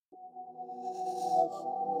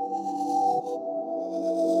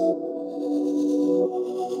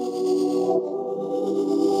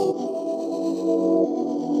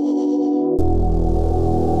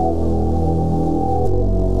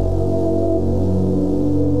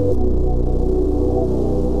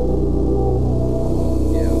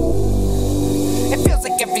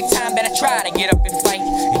gotta get up and fight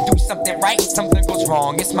and do something right. Something goes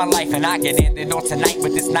wrong, it's my life, and I can end it all tonight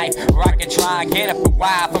with this knife. Or I can try and get up, but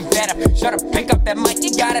why if I'm better? Shut up, pick up that mic.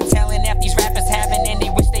 You got a talent that these rappers haven't, and they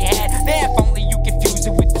wish they had. Man, if only you confuse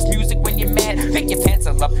it with this music when you're mad. Pick your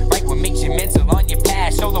pencil up, write what makes you mental on your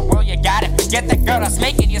past. Show the world you got it, forget that girl that's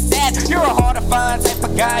making you sad. You're a hard to find type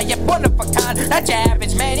of guy, you're one of a kind. Not your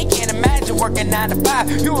average man, he can't imagine working 9 to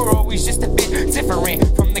 5. You were always just a bit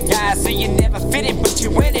different from the guys, so you never fit in. But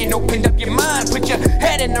you went and opened up your mind, put your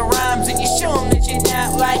head in the rhymes, and you show them that you're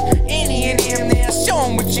not like any of them. Now show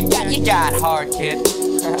them what you got. You got heart, kid.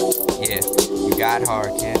 Yeah, you got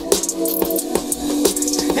heart, kid.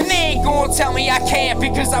 And they ain't gonna tell me I can't,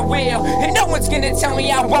 because I will. And no one's gonna tell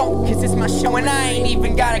me I won't, cause it's my show and I ain't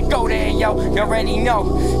even gotta go there, yo. You already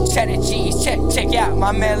know. Cheta Cheez, check out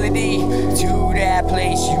my melody. To that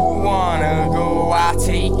place you wanna go, I'll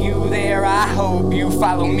take you there, I hope you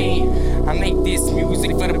follow me. I make this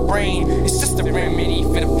music for the brain, it's just a remedy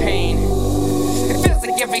for the pain. It feels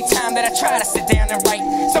like every time that I try to sit down and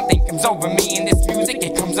write, something comes over me in this music,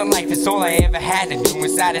 it comes to life. It's all I ever had to do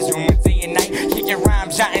inside this room day and night. Kicking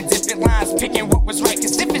rhymes, jotting different lines, picking what was right.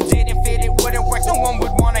 Cause if it didn't fit, it wouldn't work, no one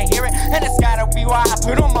would wanna hear it. And it's gotta be why I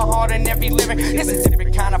put on my heart in every lyric. It's a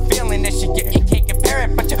different kind of feeling that you get, you can't compare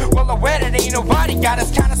it. But you're well aware that ain't nobody got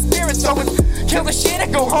this kind of spirit. So it's kill the shit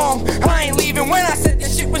and go home. I ain't leaving. When I said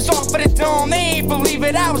this shit was off for the dome, they ain't believe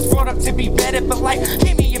it. I was brought up to be better, but life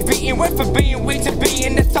gave me a beating. Went from being weak to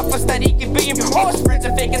being the toughest that he could be. All his friends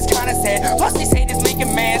are fake, it's kinda sad. Plus these haters make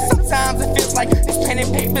him mad. Sometimes it feels like this pen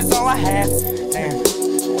and paper's all I have. Damn.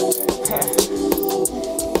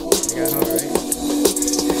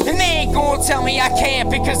 And they ain't gonna tell me I can't,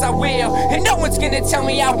 because I will. And no one's gonna tell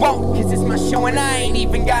me I won't, cause it's my show and I ain't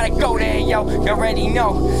even gotta go there, yo. You already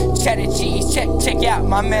know. Cheta Cheez, check out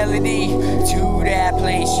my melody. To that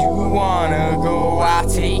place you wanna go, I'll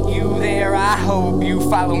take you there, I hope you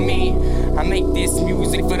follow me. I make this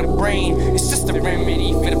music for the brain, it's just a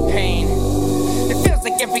remedy for the pain. It feels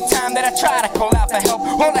like every time that I try to call out for help,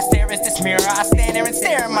 all I stare is this mirror. I stand there and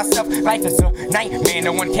stare at myself. Life is a nightmare,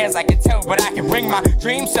 no one cares, I can tell. But I can bring my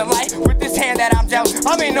dreams to life with this hand that I'm dealt.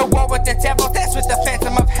 I'm in a war with the devil, that's with the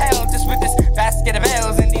phantom of hell. Just with this basket of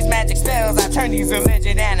L's and these magic spells, I turn these alleged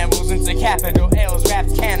animals into capital L's.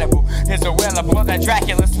 Rap's cannibal, there's a well of blood that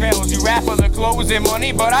Dracula smells. You rap for the clothes and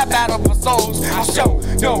money, but I battle for souls. I show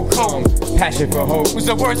no passion for hoes.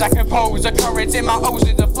 The words I compose, the currents in my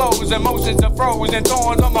oceans of flows. Emotions are frozen,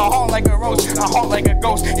 thorns on my heart like a rose. My heart like a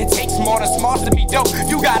ghost, it takes more than smarts to be dope.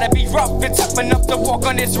 You gotta be rough and tough enough to walk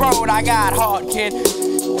on this road. I got heart, kid.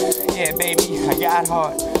 Yeah, baby, I got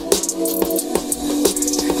heart.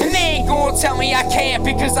 And they ain't gonna tell me I can't,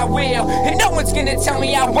 because I will. And no one's gonna tell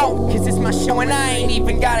me I won't, cause it's my show and I ain't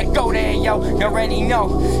even gotta go there, yo. You already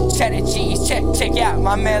know. Cheta Cheez, check out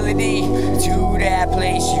my melody. To that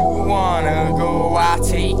place you wanna go, I'll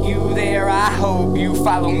take you there, I hope you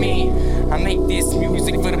follow me. I make this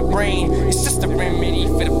music for the brain, it's just a remedy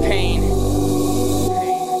for the pain.